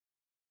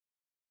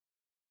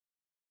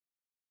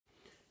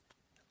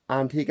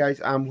And hey guys,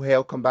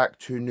 welcome back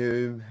to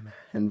New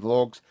and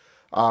Vlogs.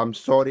 I'm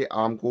sorry,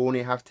 I'm going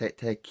to have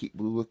to keep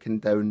looking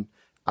down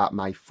at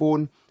my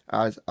phone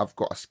as I've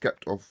got a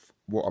script of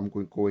what I'm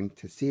going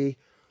to say.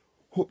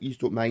 Hope you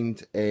don't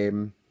mind.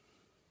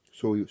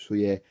 So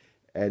yeah,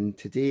 and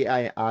today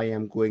I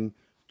am going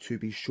to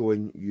be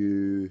showing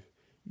you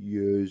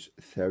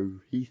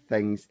three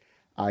things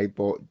I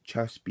bought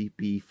just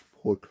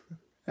before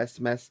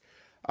Christmas.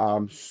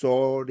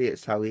 Sorry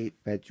it's a late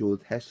video.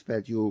 This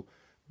video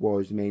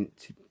was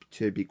meant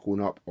to be going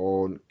up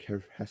on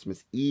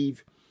Christmas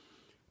Eve,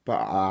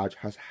 but I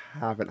just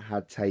haven't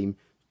had time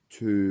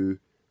to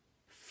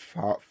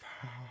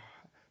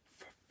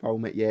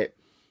film it yet.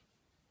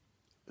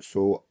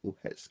 So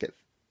let's get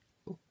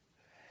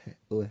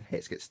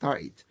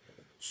started.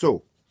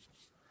 So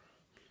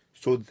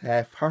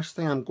the first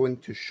thing I'm going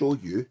to show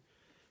you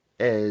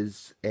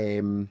is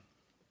a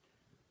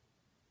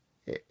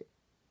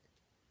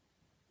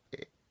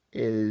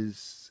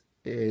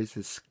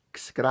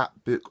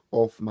scrapbook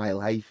of my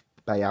life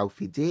by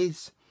Alfie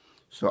Deyes.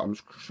 So I'm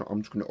just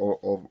going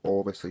to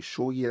obviously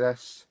show you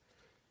this.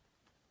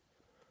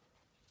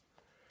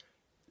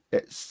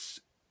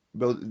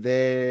 Well,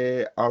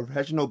 the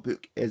original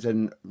book is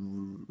in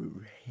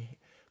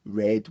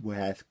red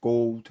with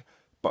gold,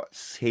 but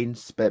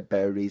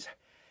Sainsbury's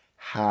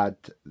had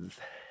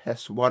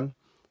this one.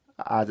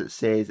 As it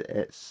says,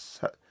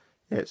 it's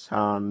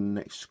an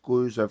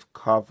exclusive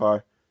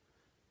cover.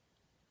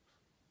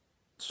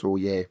 So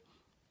yeah,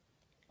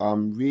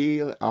 I'm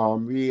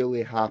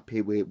really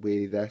happy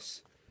with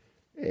this.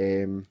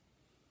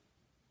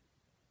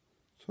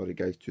 Sorry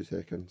guys, 2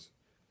 seconds.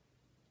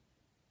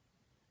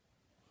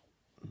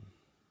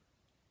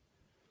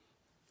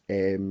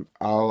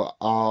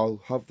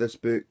 I'll have this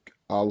book.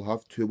 I'll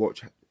have to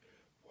watch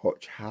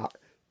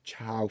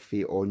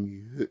Chalfie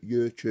on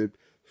YouTube.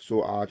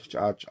 So I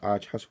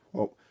just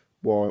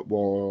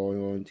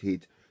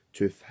wanted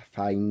to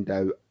find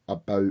out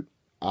about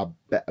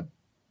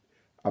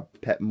a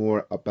bit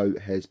more about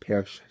his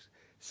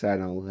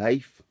personal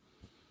life.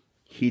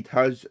 He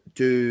does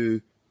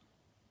do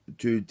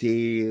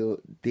daily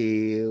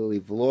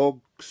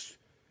vlogs,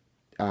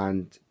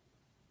 and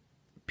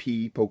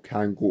people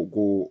can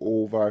go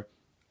over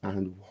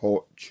and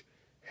watch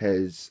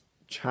his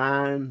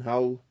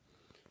channel.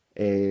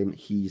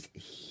 He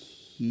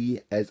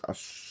is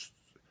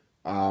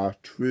a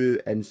true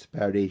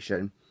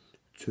inspiration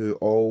to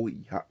all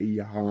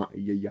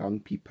young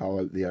people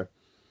out there.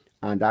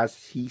 And as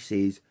he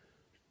says,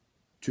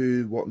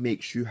 do what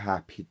makes you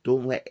happy.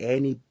 Don't let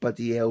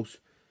anybody else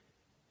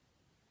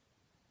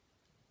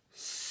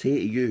say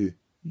to you,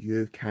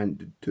 you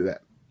can't do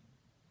it.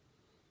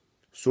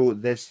 So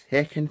the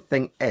second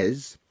thing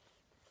is,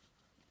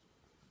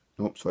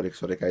 oh, sorry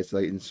guys, the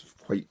lighting's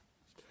quite,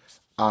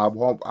 I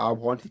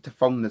wanted to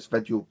film this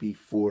video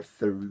before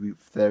 3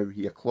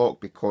 o'clock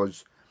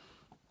because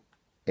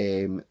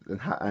and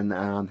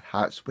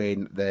that's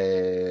when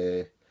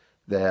the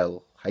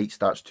light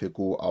starts to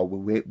go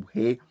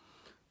away.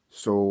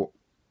 So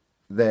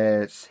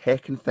the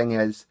second thing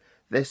is,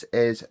 this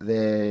is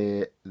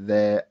the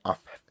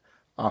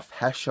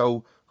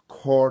official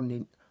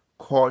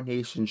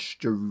Coronation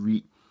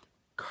Street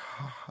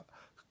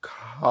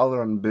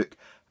colouring book.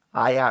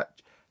 I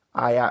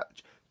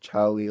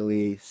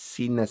actually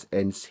seen this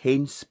in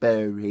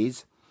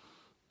Sainsbury's,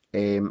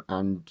 and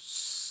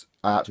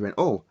I actually went,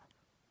 oh,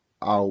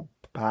 I'll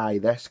buy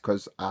this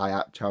because I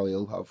actually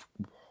love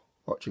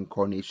watching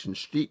Coronation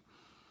Street.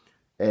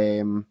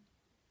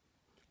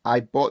 I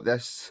bought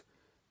this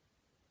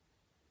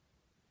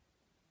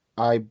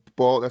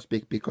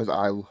because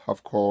I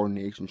love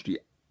Coronation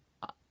Street,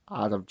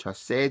 as I've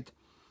just said.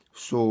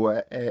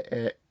 So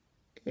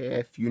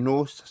if you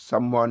know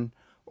someone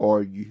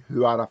or you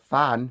who are a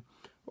fan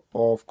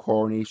of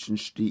Coronation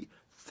Street,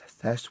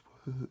 this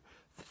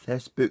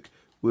book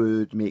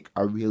would make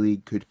a really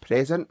good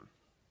present.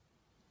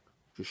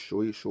 Just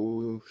show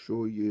you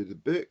the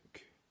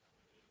book.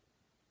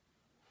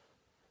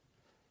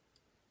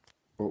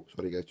 Oh,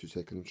 sorry guys, 2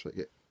 seconds. Try to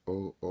get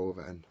all of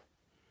it in.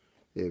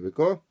 There we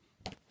go.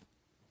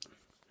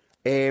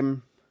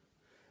 And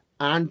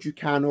you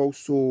can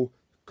also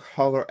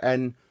colour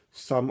in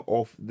some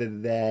of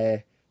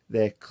the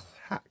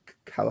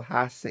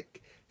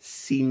classic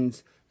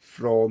scenes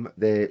from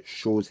the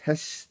show's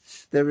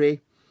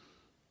history.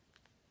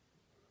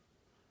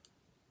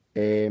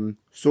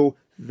 So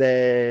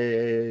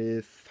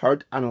the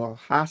third and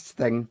last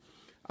thing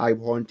I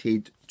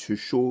wanted to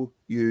show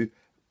you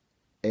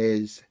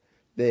is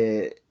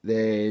the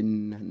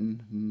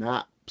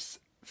Naps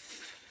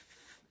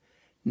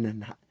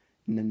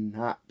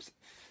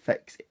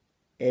Fix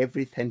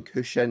Everything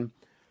cushion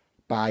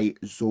by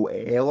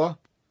Zoella,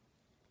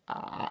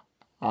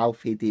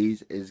 Alfie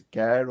Deyes'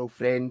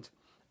 girlfriend,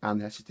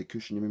 and this is the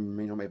cushion. You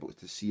may not be able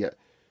to see it.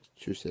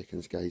 2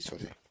 seconds guys,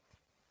 sorry.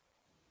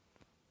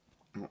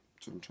 Oh,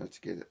 so I'm trying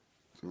to get it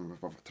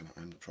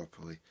in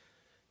properly,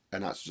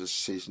 and that's just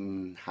says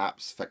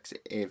Naps Fix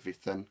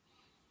Everything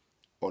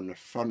on the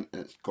front,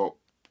 and it's got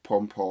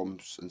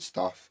pom-poms and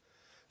stuff.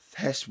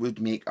 this would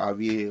make a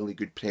really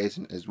good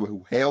present as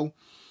well.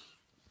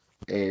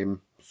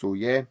 So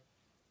yeah,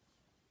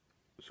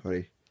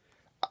 sorry.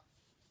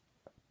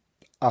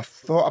 I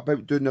thought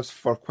about doing this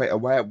for quite a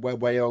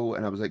while,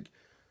 and I was like,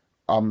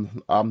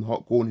 I'm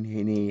not going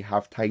to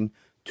have time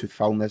to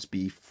film this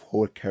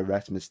before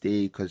Christmas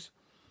Day, because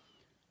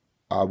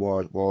I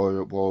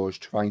was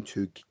trying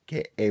to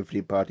get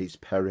everybody's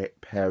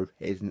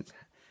presents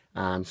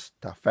and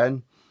stuff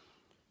in.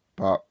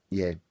 But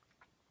yeah,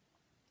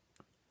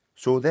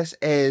 so this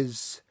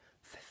is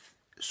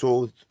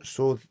so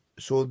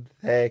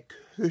the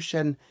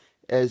cushion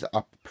is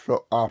a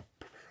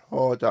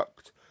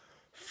product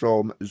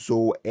from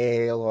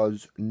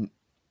Zoella's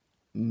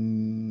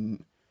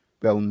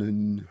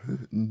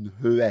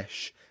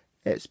Whoish.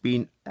 It's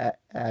been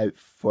out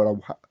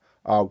for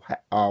a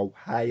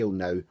while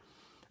now,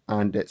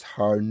 and it's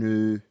her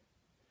new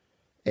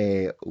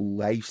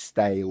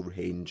lifestyle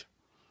range.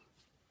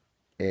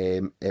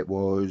 It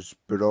was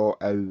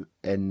brought out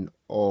in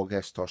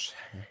August or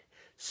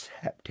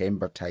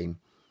September time.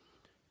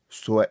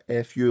 So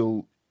if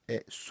you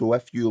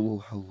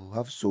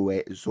love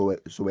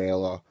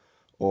Zoella,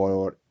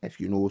 or if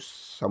you know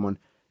someone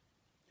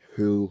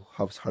who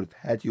loves her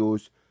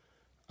videos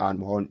and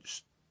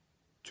wants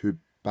to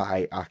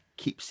buy a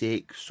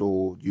keepsake,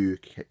 so they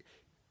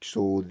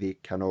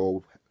can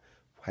all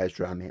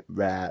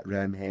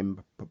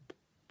remember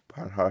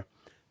her,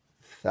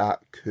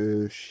 that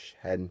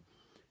cushion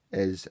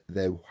is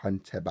the one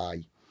to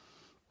buy.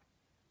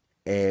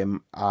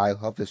 I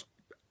love this,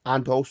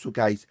 and also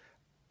guys,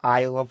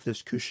 I love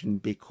this cushion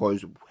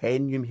because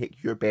when you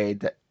make your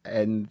bed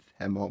in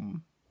the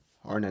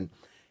morning,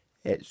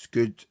 it's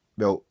good,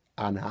 well,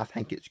 and I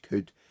think it's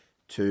good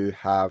to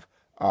have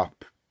a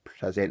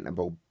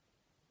presentable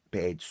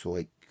bed, so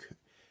like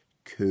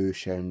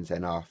cushions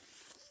and a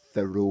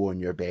throw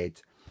on your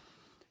bed.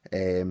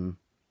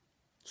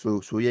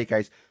 So yeah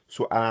guys,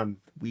 so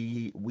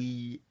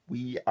we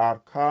are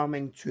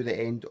coming to the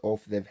end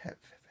of the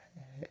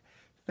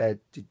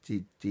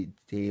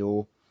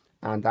video,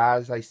 and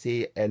as I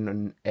say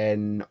in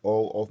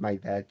all of my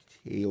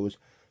videos,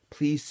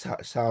 please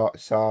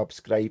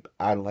subscribe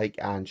and like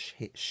and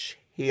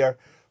share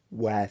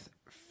with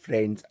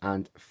friends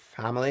and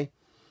family,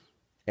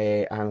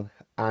 and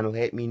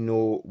let me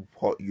know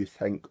what you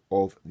think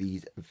of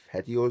these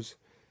videos.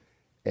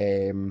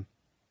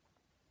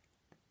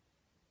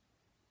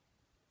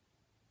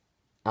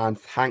 And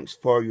thanks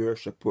for your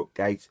support,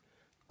 guys.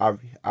 I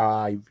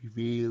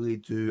really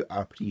do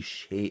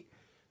appreciate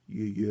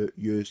you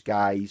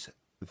guys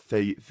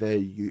for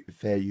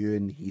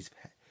viewing these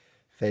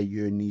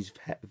videos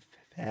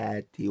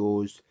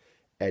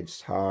and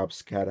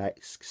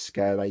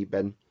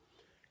subscribing.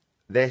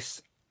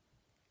 This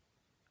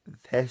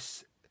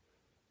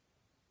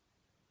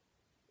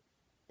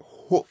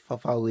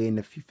hopefully in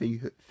the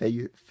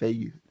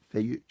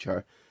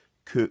future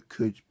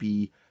could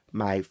be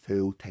my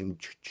full-time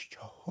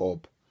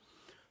job.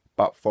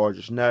 But for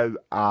just now,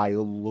 I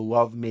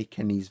love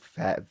making these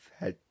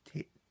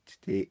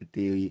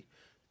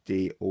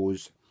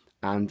videos,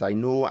 and I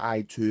know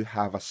I do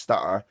have a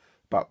stutter,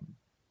 but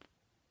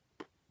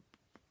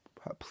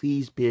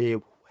please bear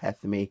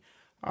with me.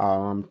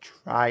 I'm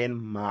trying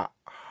my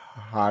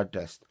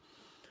hardest.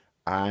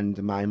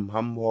 And my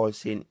mum was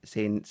saying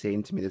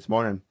to me this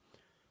morning,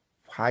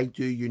 why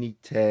do you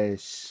need to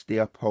stay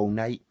up all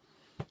night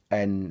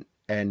and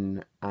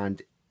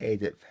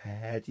edit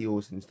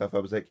videos and stuff? I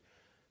was like,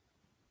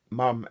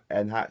 Mum,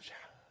 and that's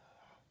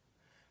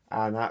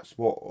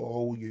what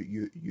all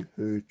you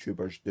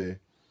YouTubers do.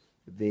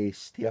 They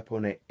stay up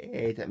on it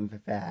editing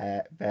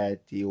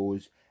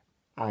videos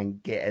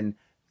and getting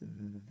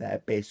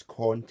the best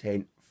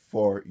content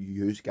for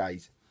you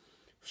guys.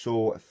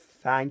 So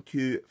thank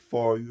you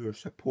for your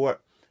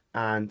support,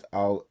 and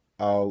I'll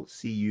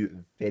see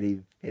you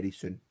very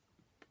soon.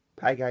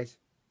 Bye guys.